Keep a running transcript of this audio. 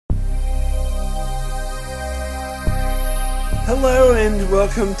Hello and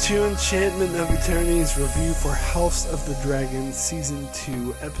welcome to Enchantment of Eternity's review for House of the Dragon Season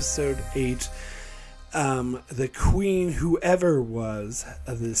 2, Episode 8, The Queen Whoever Was,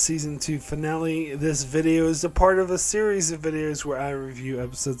 the Season 2 finale. This video is a part of a series of videos where I review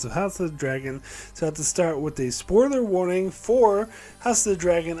episodes of House of the Dragon. So I have to start with a spoiler warning for House of the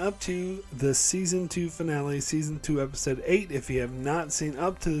Dragon up to the Season 2 finale, Season 2, Episode 8. If you have not seen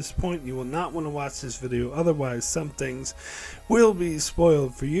up to this point, you will not want to watch this video, otherwise some things will be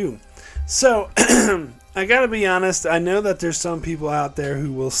spoiled for you. So, I gotta be honest, I know that there's some people out there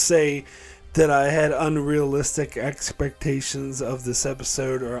who will say that I had unrealistic expectations of this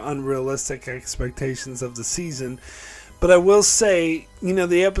episode or unrealistic expectations of the season. But I will say, you know,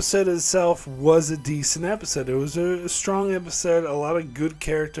 the episode itself was a decent episode. It was a strong episode, a lot of good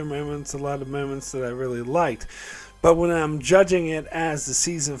character moments, a lot of moments that I really liked. But when I'm judging it as the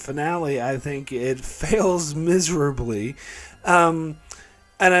season finale, I think it fails miserably.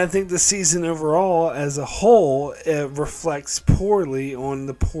 And I think the season overall, as a whole, it reflects poorly on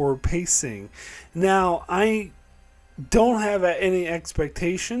the poor pacing. Now, I don't have any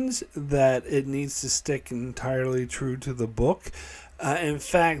expectations that it needs to stick entirely true to the book. In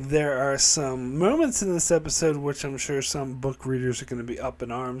fact, there are some moments in this episode which I'm sure some book readers are going to be up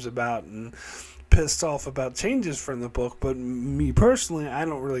in arms about and pissed off about changes from the book, but me personally, I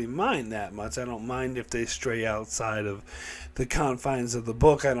don't really mind that much. I don't mind if they stray outside of the confines of the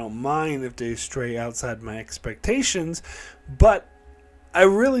book. I don't mind if they stray outside my expectations, but I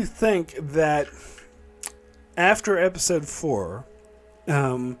really think that after episode 4,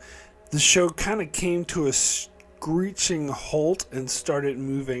 the show kind of came to a screeching halt and started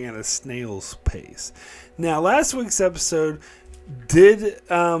moving at a snail's pace. Now, last week's episode did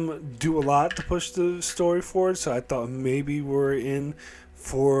do a lot to push the story forward, so I thought maybe we're in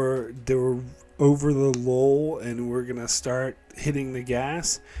for over the lull and we're gonna start hitting the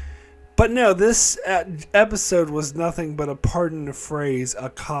gas. But no, this episode was nothing but, a pardon the phrase, a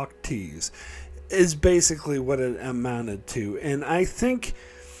cock tease is basically what it amounted to. And I think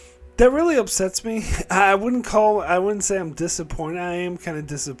that really upsets me. I wouldn't say I'm disappointed. I am kind of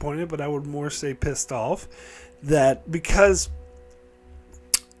disappointed, but I would more say pissed off, that because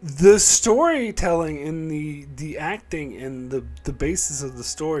the storytelling and the acting and the basis of the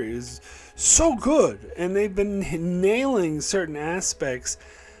story is so good, and they've been nailing certain aspects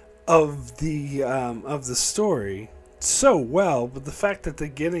of the story so well, but the fact that they're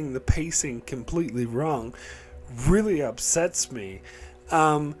getting the pacing completely wrong really upsets me,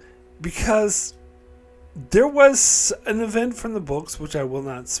 because there was an event from the books, which I will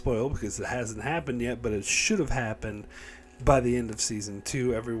not spoil because it hasn't happened yet, but it should have happened by the end of season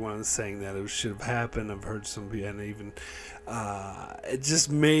 2. Everyone is saying that it should have happened. I've heard some, and even it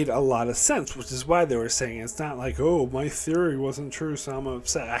just made a lot of sense, which is why they were saying it's not like, oh, my theory wasn't true, so I'm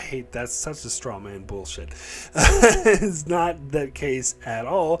upset. I hate that's such a straw man bullshit. It's not that case at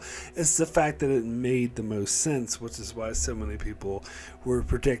all. It's the fact that it made the most sense, which is why so many people were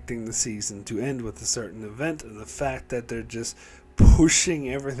predicting the season to end with a certain event, and the fact that they're just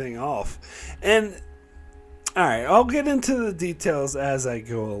pushing everything off. And alright, I'll get into the details as I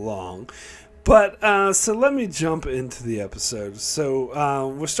go along. But, so let me jump into the episode. So,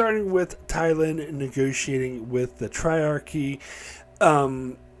 we're starting with Tylan negotiating with the Triarchy.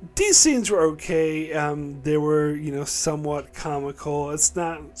 These scenes were okay. They were, you know, somewhat comical. It's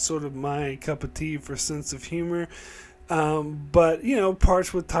not sort of my cup of tea for sense of humor. But, you know,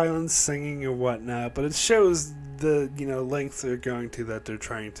 parts with Tylan singing or whatnot. But it shows the, you know, length they're going to, that they're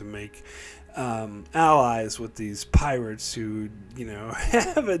trying to make allies with these pirates who, you know,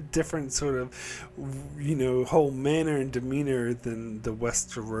 have a different sort of, you know, whole manner and demeanor than the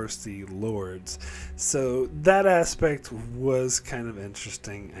Westerosi lords. So that aspect was kind of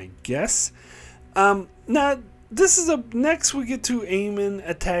interesting, I guess. Now, this is next we get to Aemon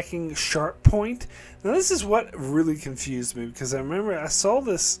attacking Sharp Point. Now, this is what really confused me, because I remember I saw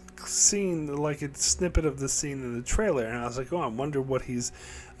this scene, like a snippet of the scene in the trailer, and I was like, oh, I wonder what he's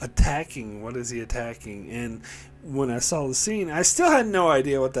attacking. What is he attacking? And when I saw the scene, I still had no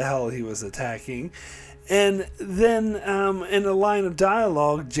idea what the hell he was attacking. And then in a line of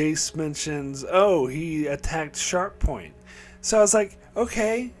dialogue, Jace mentions, oh, he attacked Sharp Point. So I was like,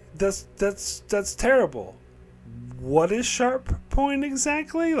 okay, that's terrible. What is Sharp Point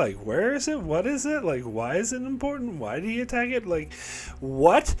exactly? Like, where is it? What is it? Like, why is it important? Why did he attack it? Like,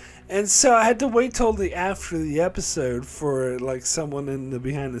 what? And so I had to wait till after the episode for, like, someone in the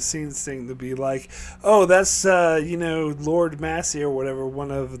behind the scenes thing to be like, oh, that's, you know, Lord Massey or whatever, one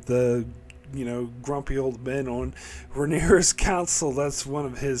of the grumpy old men on Rhaenyra's council. That's one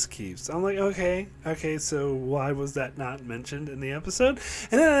of his keeps. I'm like, okay, so why was that not mentioned in the episode?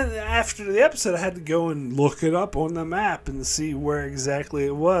 And then after the episode, I had to go and look it up on the map and see where exactly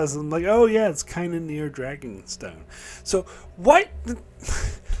it was. I'm like, oh yeah, it's kind of near Dragonstone. So what?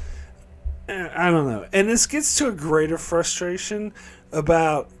 I don't know. And this gets to a greater frustration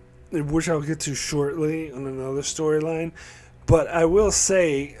about, which I'll get to shortly on another storyline. But I will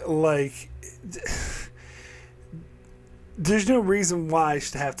say, like, there's no reason why I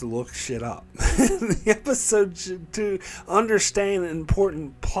should have to look shit up in the episode to understand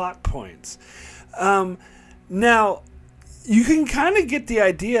important plot points. Now, you can kind of get the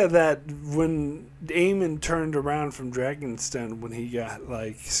idea that when Aemon turned around from Dragonstone, when he got,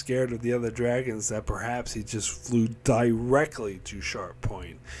 like, scared of the other dragons, that perhaps he just flew directly to Sharp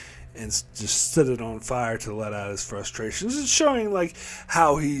Point and just set it on fire to let out his frustrations. It's showing, like,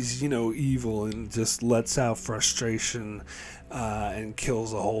 how he's, evil and just lets out frustration and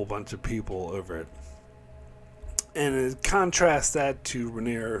kills a whole bunch of people over it. And it contrasts that to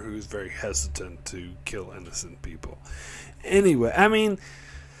Rhaenyra, who's very hesitant to kill innocent people. Anyway, I mean,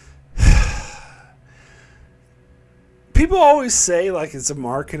 people always say, like, it's a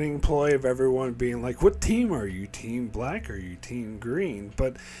marketing ploy of everyone being like, what team are you? Team Black or are you Team Green?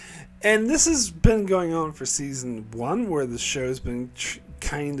 And this has been going on for season 1, where the show's been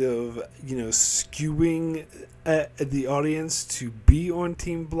kind of, skewing the audience to be on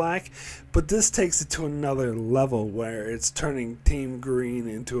Team Black. But this takes it to another level where it's turning Team Green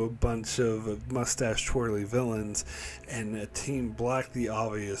into a bunch of mustache-twirly villains and Team Black the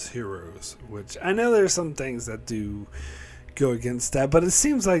obvious heroes. Which I know there's some things that do go against that, but it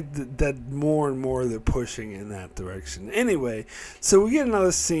seems like that more and more they're pushing in that direction. Anyway, so we get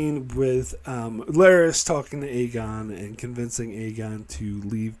another scene with Larys talking to Aegon and convincing Aegon to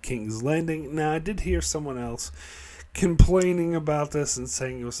leave King's Landing. Now, I did hear someone else complaining about this and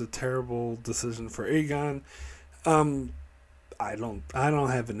saying it was a terrible decision for Aegon. I don't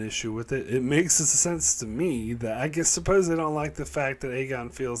have an issue with it. It makes sense to me that suppose they don't like the fact that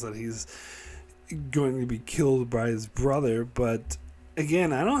Aegon feels that he's going to be killed by his brother, but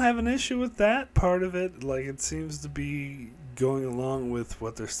again, I don't have an issue with that part of it. Like, it seems to be going along with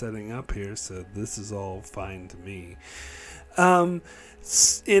what they're setting up here, so this is all fine to me. And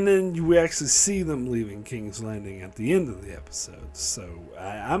then we actually see them leaving King's Landing at the end of the episode, so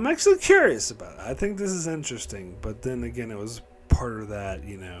I'm actually curious about it. I think this is interesting, but then again, it was part of that,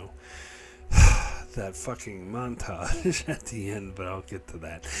 that fucking montage at the end, but I'll get to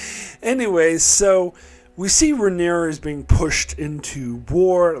that. Anyway, so we see Rhaenyra is being pushed into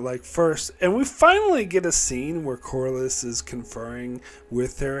war, like, first, and we finally get a scene where Corlys is conferring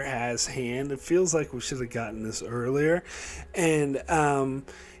with her as Hand. It feels like we should have gotten this earlier. And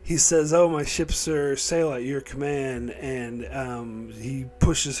he says, oh, my ships sail at your command, and he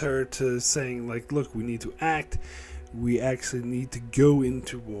pushes her to saying, like, look, we need to act. We actually need to go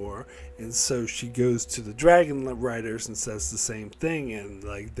into war. And so she goes to the Dragon Riders and says the same thing, and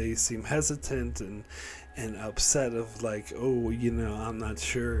like they seem hesitant and upset of like, oh, I'm not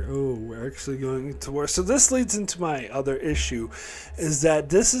sure, oh, we're actually going to war. So this leads into my other issue, is that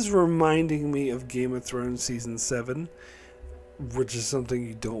this is reminding me of Game of Thrones season 7, which is something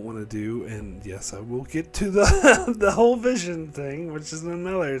you don't want to do. And yes, I will get to the whole vision thing, which is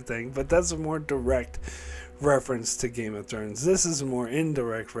another thing, but that's a more direct reference to Game of Thrones. This is a more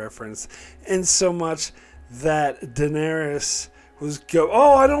indirect reference, in so much that Daenerys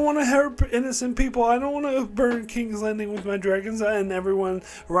oh, I don't want to hurt innocent people, I don't want to burn King's Landing with my dragons, and everyone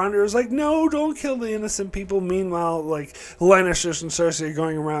around her is like, no, don't kill the innocent people. Meanwhile, like, Lannisters and Cersei are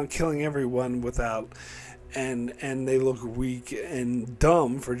going around killing everyone without, and they look weak and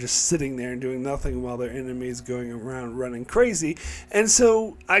dumb for just sitting there and doing nothing while their enemies going around running crazy. And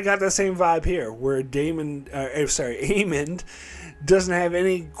so I got the same vibe here, where Aemond doesn't have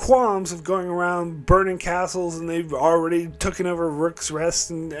any qualms of going around burning castles, and they've already taken over Rook's Rest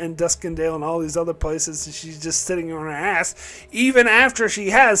and Duskendale and all these other places, and she's just sitting on her ass, even after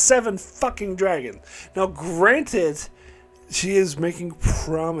she has 7 fucking dragons. Now, granted, she is making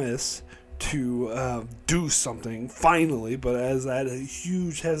promise to do something finally, but as that a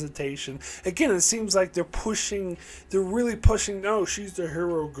huge hesitation. Again, it seems like they're really pushing, no, she's the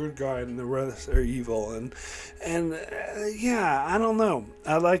hero good guy and the rest are evil, and yeah, I don't know,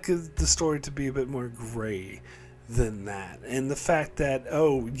 I like the story to be a bit more gray than that. And the fact that,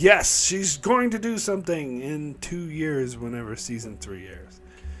 oh yes, she's going to do something in 2 years, whenever season 3 airs.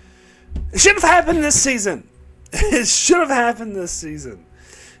 It should have happened this season. It should have happened this season.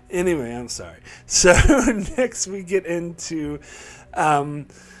 Anyway, I'm sorry. So next we get into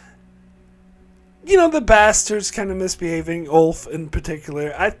the bastards kind of misbehaving, Ulf in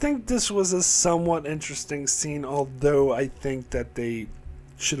particular. I think this was a somewhat interesting scene, although I think that they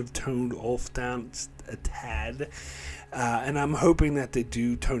should have toned Ulf down just a tad. And I'm hoping that they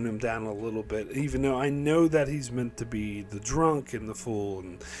do tone him down a little bit, even though I know that he's meant to be the drunk and the fool,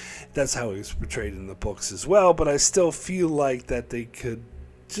 and that's how he's portrayed in the books as well. But I still feel like that they could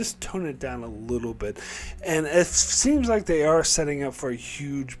just tone it down a little bit. And it seems like they are setting up for a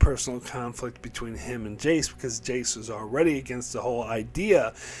huge personal conflict between him and Jace, because Jace was already against the whole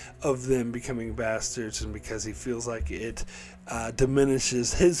idea of them becoming bastards, and because he feels like it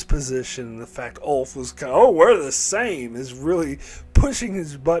diminishes his position. And the fact Ulf was kind of, oh, we're the same, is really pushing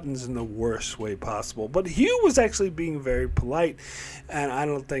his buttons in the worst way possible. But Hugh was actually being very polite, and I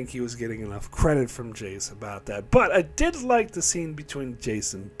don't think he was getting enough credit from Jace about that. But I did like the scene between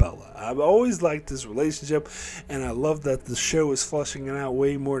Jace and Bella. I've always liked this relationship, and I love that the show is fleshing it out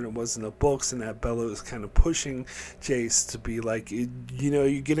way more than it was in the books, and that Bella is kind of pushing Jace to be like,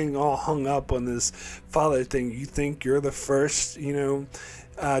 you're getting all hung up on this father thing. You think you're the first,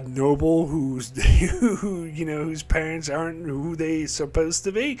 noble whose parents aren't who they supposed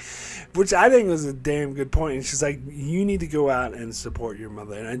to be, which I think was a damn good point. And she's like, you need to go out and support your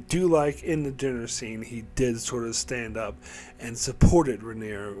mother. And I do like in the dinner scene, he did sort of stand up and supported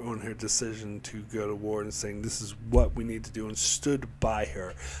Rhaenyra on her decision to go to war, and saying this is what we need to do, and stood by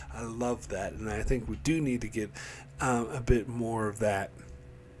her. I love that, and I think we do need to get a bit more of that.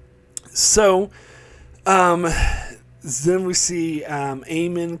 So then we see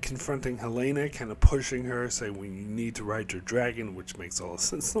Aemon confronting Helena, kind of pushing her, saying, well, you need to ride your dragon, which makes all the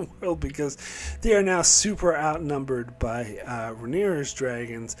sense in the world, because they are now super outnumbered by Rhaenyra's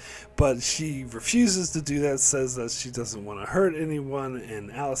dragons. But she refuses to do that, says that she doesn't want to hurt anyone,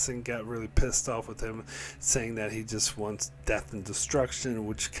 and Alicent got really pissed off with him, saying that he just wants death and destruction,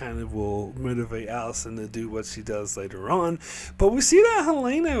 which kind of will motivate Alicent to do what she does later on. But we see that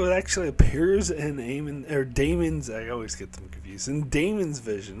Helena actually appears in Daemon's, I always get them confused, in Daemon's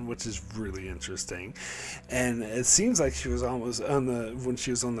vision, which is really interesting. And it seems like she was almost when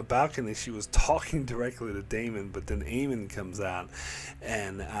she was on the balcony, she was talking directly to Daemon, but then Aemon comes out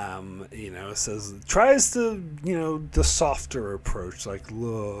and says, tries to, the softer approach, like,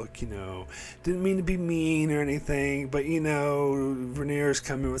 look, didn't mean to be mean or anything, but Rhaenyra's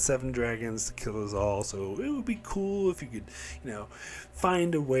coming with 7 dragons to kill us all, so it would be cool if you could,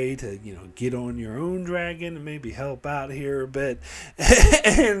 find a way to, get on your own dragon and maybe help out here a bit.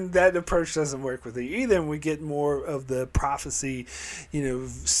 And that approach doesn't work with her either, and we get more of the prophecy,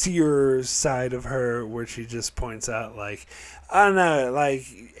 seer side of her, where she just points out, like, I don't know, like,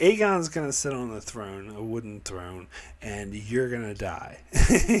 Aegon's gonna sit on the throne, a wooden throne, and you're gonna die.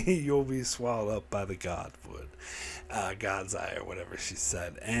 You'll be swallowed up by the godwood, God's eye, or whatever she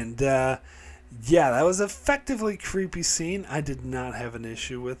said. And yeah, that was effectively creepy scene. I did not have an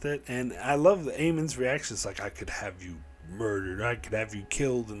issue with it, and I love Aemon's reaction. It's like, I could have you murdered, I could have you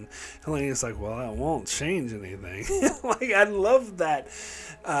killed, and Helena's like, well, that won't change anything. Like, I love that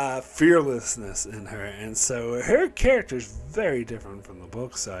fearlessness in her, and so her character is very different from the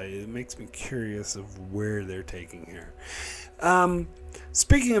book, so it makes me curious of where they're taking her.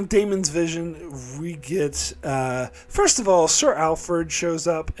 Speaking of Daemon's vision, we get, first of all, Sir Alfred shows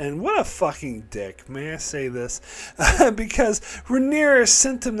up, and what a fucking dick, may I say this? Because Rhaenyra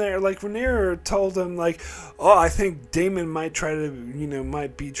sent him there, like, Rhaenyra told him, like, oh, I think Daemon might try to,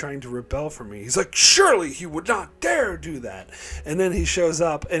 might be trying to rebel from me. He's like, surely he would not dare do that. And then he shows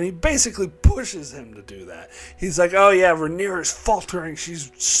up, and he basically pushes him to do that. He's like, oh yeah, Rhaenyra's faltering,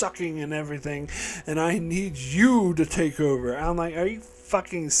 she's sucking and everything, and I need you to take over. I'm like, are you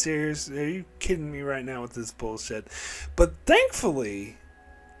fucking serious? Are you kidding me right now with this bullshit? But thankfully,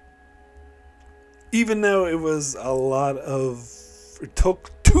 even though it was it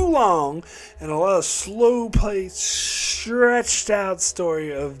took too long and a lot of slow paced, stretched out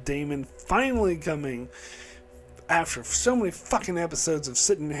story of Daemon finally coming after so many fucking episodes of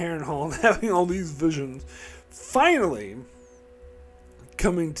sitting in Harrenhal and having all these visions, finally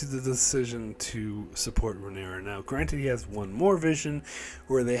coming to the decision to support Rhaenyra. Now, granted, he has one more vision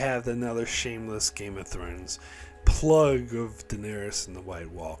where they have another shameless Game of Thrones plug of Daenerys and the White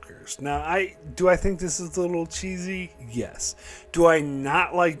Walkers. Now, do I think this is a little cheesy? Yes. Do I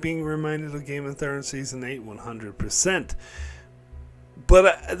not like being reminded of Game of Thrones Season 8? 100%.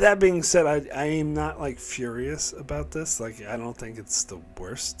 But that being said, I am not, like, furious about this. Like, I don't think it's the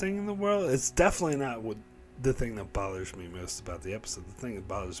worst thing in the world. It's definitely not the thing that bothers me most about the episode. The thing that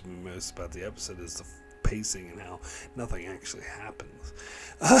bothers me most about the episode is the pacing and how nothing actually happens.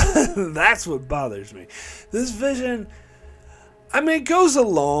 That's what bothers me. This vision, I mean, it goes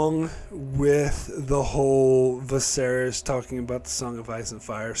along with the whole Viserys talking about the Song of Ice and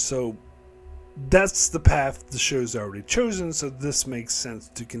Fire, so that's the path the show's already chosen, so this makes sense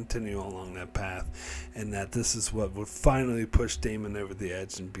to continue along that path, and that this is what would finally push Daemon over the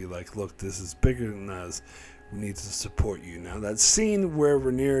edge and be like, look, this is bigger than us, we need to support you. Now, that scene where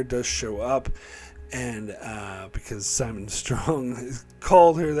Rhaenyra does show up, and because Simon Strong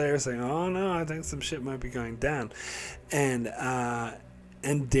called her there saying, oh no, I think some shit might be going down, and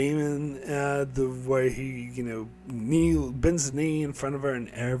Daemon, the way he, bends the knee in front of her, and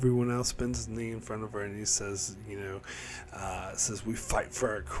everyone else bends the knee in front of her, and he says, says, we fight for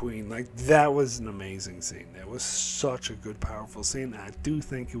our queen. Like, that was an amazing scene. It was such a good, powerful scene. I do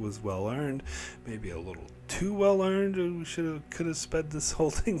think it was well earned, maybe a little too well earned. We could have sped this whole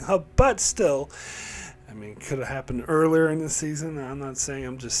thing up, but still, I mean, could have happened earlier in the season. I'm not saying,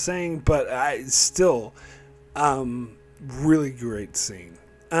 I'm just saying, but I still, really great scene.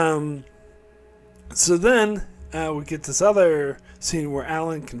 So then we get this other scene where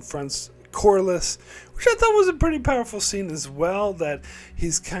Alan confronts Corlys, which I thought was a pretty powerful scene as well, that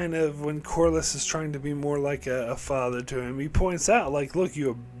he's kind of, when Corlys is trying to be more like a father to him, he points out, like, look, you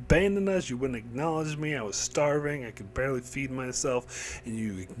abandoned us, you wouldn't acknowledge me, I was starving, I could barely feed myself, and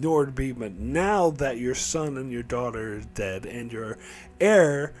you ignored me, but now that your son and your daughter is dead, and your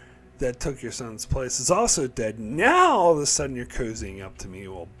heir that took your son's place is also dead, now all of a sudden you're cozying up to me.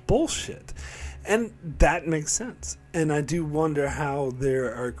 Well, bullshit. And that makes sense. And I do wonder how they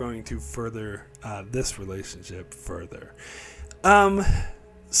are going to further this relationship further.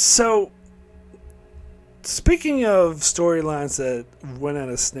 So, speaking of storylines that went at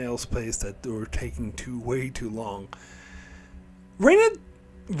a snail's pace, that were taking way too long, Rhaena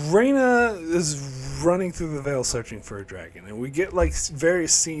is running through the Vale searching for a dragon, and we get like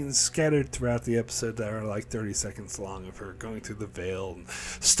various scenes scattered throughout the episode that are like 30 seconds long of her going through the Vale and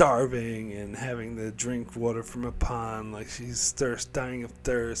starving and having to drink water from a pond, like she's dying of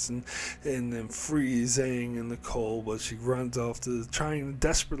thirst, and then freezing in the cold, but she runs off to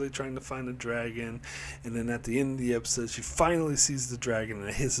desperately trying to find a dragon, and then at the end of the episode she finally sees the dragon and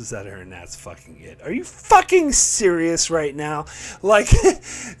it hisses at her, and that's fucking it. Are you fucking serious right now? Like,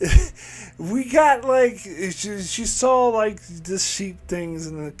 we got like she saw like the sheep things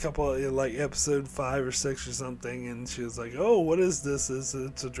in a couple of, like, episode 5 or 6 or something, and she was like, oh, what is this?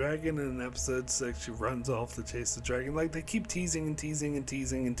 It's a dragon. And in episode 6 she runs off to chase the dragon. Like, they keep teasing and teasing and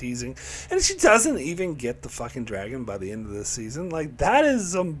teasing and teasing, and she doesn't even get the fucking dragon by the end of the season. Like, that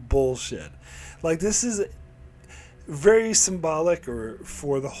is some bullshit. Like, this is very symbolic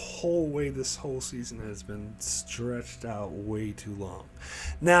for the whole way this whole season has been stretched out way too long.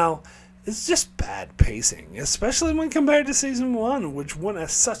 Now, it's just bad pacing, especially when compared to season 1, which went at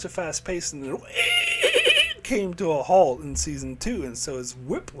such a fast pace and then came to a halt in season 2, and so it's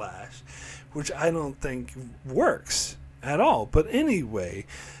whiplash, which I don't think works at all. But anyway,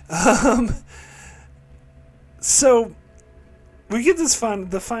 so we get this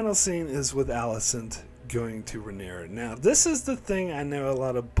the final scene is with Alicent going to Rhaenyra. Now, this is the thing I know a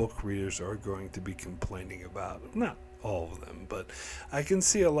lot of book readers are going to be complaining about. Not all of them, but I can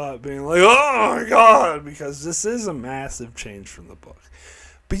see a lot being like, oh my god, because this is a massive change from the book.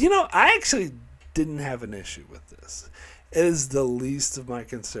 But I actually didn't have an issue with this. It is the least of my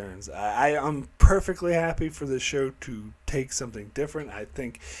concerns. I'm perfectly happy for the show to take something different. I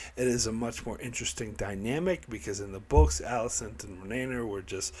think it is a much more interesting dynamic, because in the books, Alicent and Rhaenyra were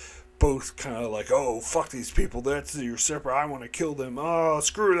just both kind of like, oh, fuck these people, that's the usurper, I want to kill them, oh,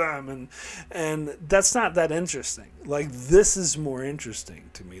 screw them, and that's not that interesting. Like, this is more interesting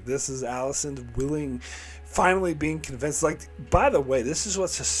to me. This is Alicent finally being convinced. Like, by the way, this is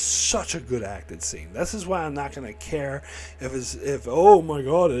what's just such a good acted scene. This is why I'm not going to care if oh my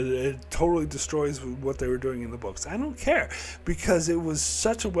god, it totally destroys what they were doing in the books. I don't care, because it was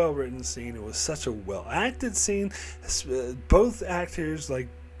such a well written scene, it was such a well acted scene. Both actors, like,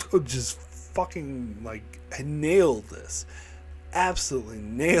 just fucking, like, nailed this. Absolutely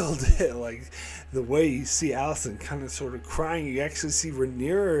nailed it. Like, the way you see Alicent kind of sort of crying, you actually see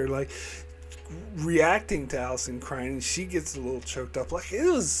Rhaenyra, like, reacting to Alicent crying, and she gets a little choked up. Like, it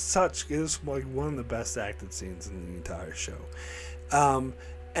was like one of the best acted scenes in the entire show. And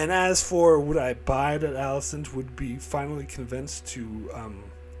as for would I buy that Alicent would be finally convinced to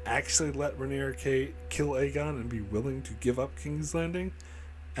actually let Rhaenyra kill Aegon and be willing to give up King's Landing?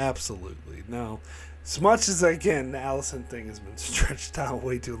 Absolutely. Now, as much as, again, the Alicent thing has been stretched out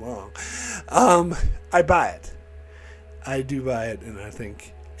way too long, I buy it. I do buy it, and I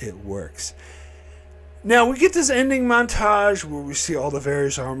think it works. Now we get this ending montage where we see all the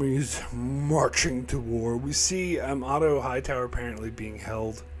various armies marching to war. We see Otto Hightower apparently being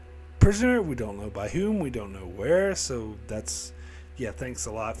held prisoner. We don't know by whom. We don't know where. So that's, yeah, thanks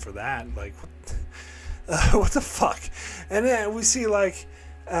a lot for that. Like, what the fuck? And then we see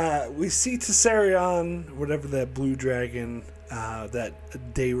Tessarion, whatever that blue dragon, that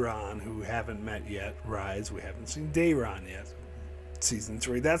Daeron, who we haven't met yet, rides. We haven't seen Daeron yet. Season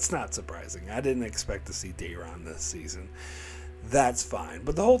 3. That's not surprising. I didn't expect to see Daeron this season. That's fine.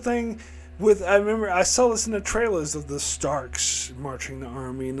 But the whole thing with, I remember I saw this in the trailers of the Starks marching the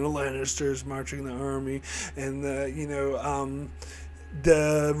army and the Lannisters marching the army and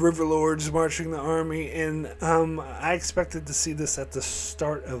the River Lords marching the army, and I expected to see this at the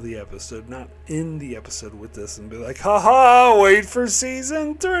start of the episode, not in the episode with this, and be like, haha, wait for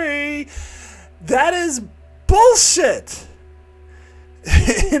season 3. That is bullshit.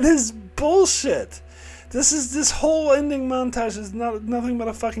 It is bullshit. This whole ending montage is nothing but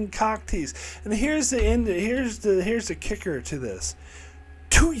a fucking cock tease. And here's the end. Here's the kicker to this.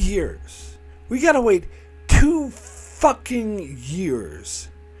 2 years. We gotta wait 2 fucking years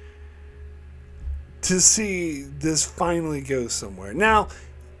to see this finally go somewhere. Now,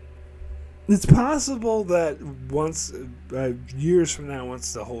 it's possible that once years from now,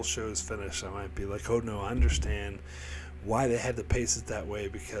 once the whole show is finished, I might be like, oh no, I understand why they had to pace it that way,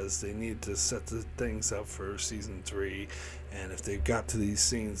 because they need to set the things up for season 3, and if they got to these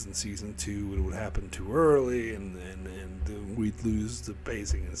scenes in season 2, it would happen too early, and we'd lose the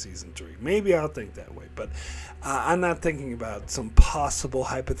pacing in season 3. Maybe I'll think that way, but I'm not thinking about some possible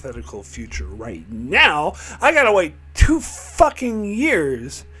hypothetical future right now. I gotta wait 2 fucking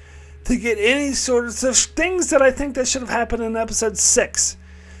years to get any sort of things that I think that should have happened in episode 6,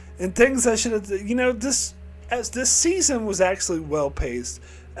 and things that should have, As this season was actually well paced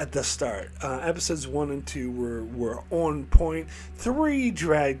at the start. Episodes 1 and 2 were on point. 3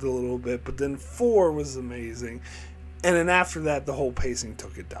 dragged a little bit, but then 4 was amazing. And then after that, the whole pacing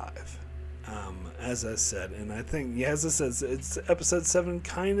took a dive. As I said, and I think, as I said, it's episode 7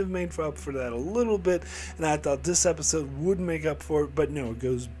 kind of made up for that a little bit, and I thought this episode would make up for it, but no, it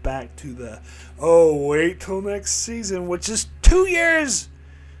goes back to wait till next season, which is 2 years!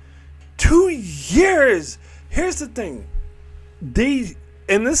 2 years! Here's the thing.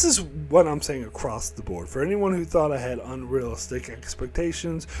 And this is what I'm saying across the board. For anyone who thought I had unrealistic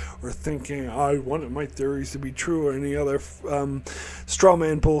expectations or thinking I wanted my theories to be true or any other straw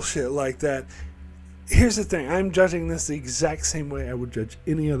man bullshit like that, here's the thing. I'm judging this the exact same way I would judge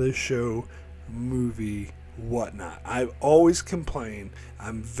any other show, movie, whatnot. I always complain.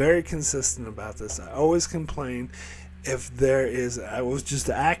 I'm very consistent about this. I always complain. If there is, I was just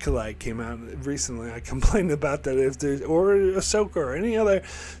the Acolyte came out recently. I complained about that. If there's, or Ahsoka or any other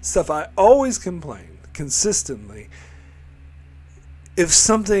stuff, I always complain consistently. If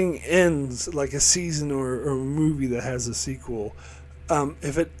something ends like a season or a movie that has a sequel,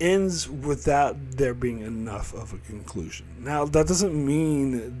 if it ends without there being enough of a conclusion. Now, that doesn't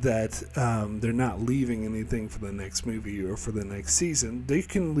mean that they're not leaving anything for the next movie or for the next season. They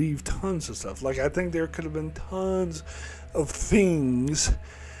can leave tons of stuff. Like, I think there could have been tons of things,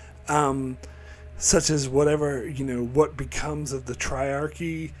 such as whatever, what becomes of the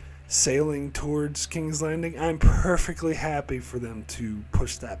Triarchy sailing towards King's Landing. I'm perfectly happy for them to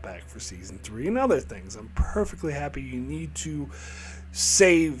push that back for season 3 and other things. I'm perfectly happy. You need to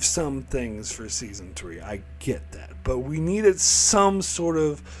save some things for season 3. I get that, but we needed some sort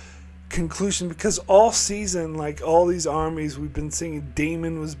of conclusion, because all season, like all these armies we've been seeing,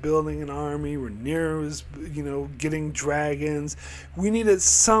 Daemon was building an army, Rhaenyra was getting dragons. We needed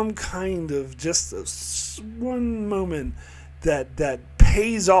some kind of just one moment that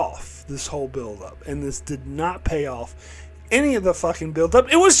pays off this whole build up, and this did not pay off any of the fucking build up.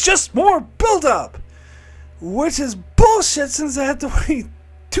 It was just more build up, which is bullshit since I had to wait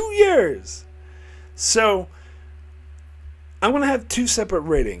 2 years. So I'm going to have 2 separate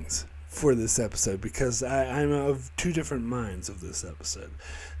ratings for this episode, because I'm of 2 different minds of this episode.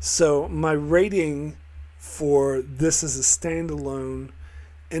 So my rating for this as a standalone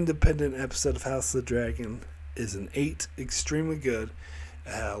independent episode of House of the Dragon is an 8. Extremely good.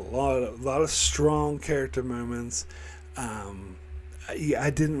 A lot of strong character moments. I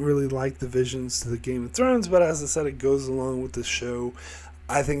didn't really like the visions to the Game of Thrones, but as I said, it goes along with the show.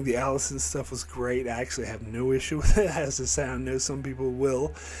 I think the Allison stuff was great. I actually have no issue with it. As I say, I know some people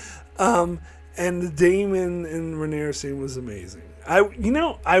will. And the Damon and Rhaenyra scene was amazing.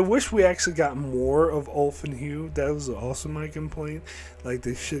 I wish we actually got more of Ulf and Hugh. That was also my complaint. Like,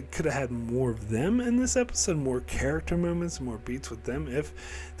 they could have had more of them in this episode, more character moments, more beats with them.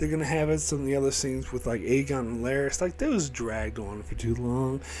 If they're gonna have it, some of the other scenes with like Aegon and Larys, like those dragged on for too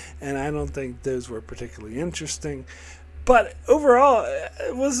long, and I don't think those were particularly interesting. But overall,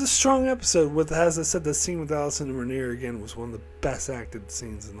 it was a strong episode. With, as I said, the scene with Alicent and Rhaenyra again was one of the best acted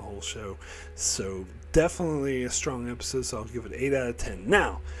scenes in the whole show. So definitely a strong episode. So I'll give it 8 out of 10.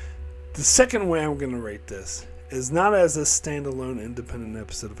 Now, the second way I'm going to rate this is not as a standalone independent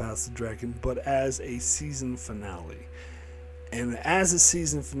episode of House of the Dragon, but as a season finale. And as a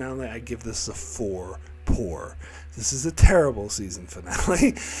season finale, I give this a 4 poor. This is a terrible season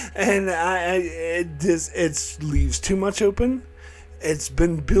finale, and it leaves too much open. It's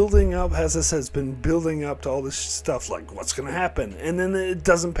been building up, as I said, it's been building up to all this stuff like what's going to happen, and then it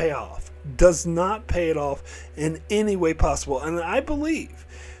doesn't pay off. Does not pay it off in any way possible. And I believe,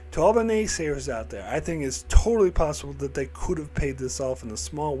 to all the naysayers out there, I think it's totally possible that they could have paid this off in a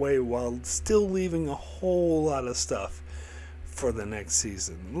small way while still leaving a whole lot of stuff for the next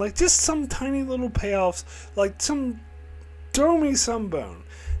season. Like just some tiny little payoffs, like throw me some bone.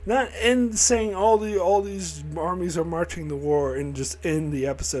 Not end saying all these armies are marching to war and just end the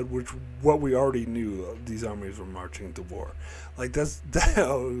episode which what we already knew, these armies were marching to war. Like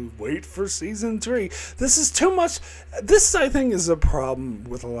wait for season 3. This is too much. This, I think, is a problem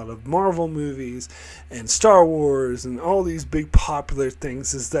with a lot of Marvel movies and Star Wars and all these big popular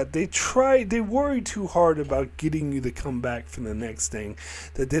things, is that they worry too hard about getting you to come back for the next thing,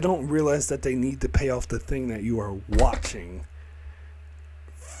 that they don't realize that they need to pay off the thing that you are watching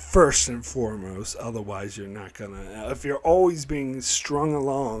first and foremost. Otherwise you're not gonna, if you're always being strung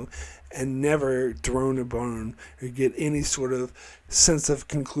along and never thrown a bone or get any sort of sense of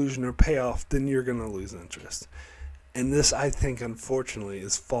conclusion or payoff, then you're gonna lose interest. And this, I think, unfortunately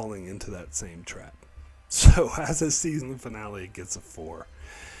is falling into that same trap. So as a season finale, it gets a 4.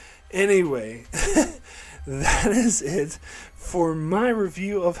 Anyway, that is it for my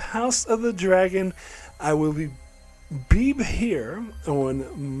review of House of the Dragon. I will be here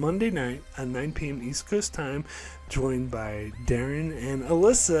on Monday night at 9 p.m. East Coast time, joined by Darren and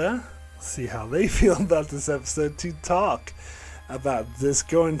Alyssa. See how they feel about this episode, to talk about this,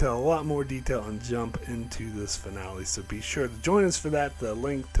 go into a lot more detail and jump into this finale. So be sure to join us for that. The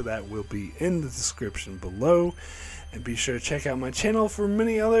link to that will be in the description below. And be sure to check out my channel for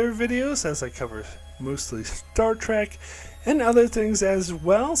many other videos, as I cover mostly Star Trek and other things as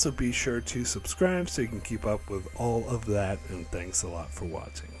well. So be sure to subscribe so you can keep up with all of that. And thanks a lot for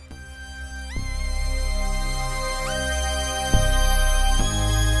watching.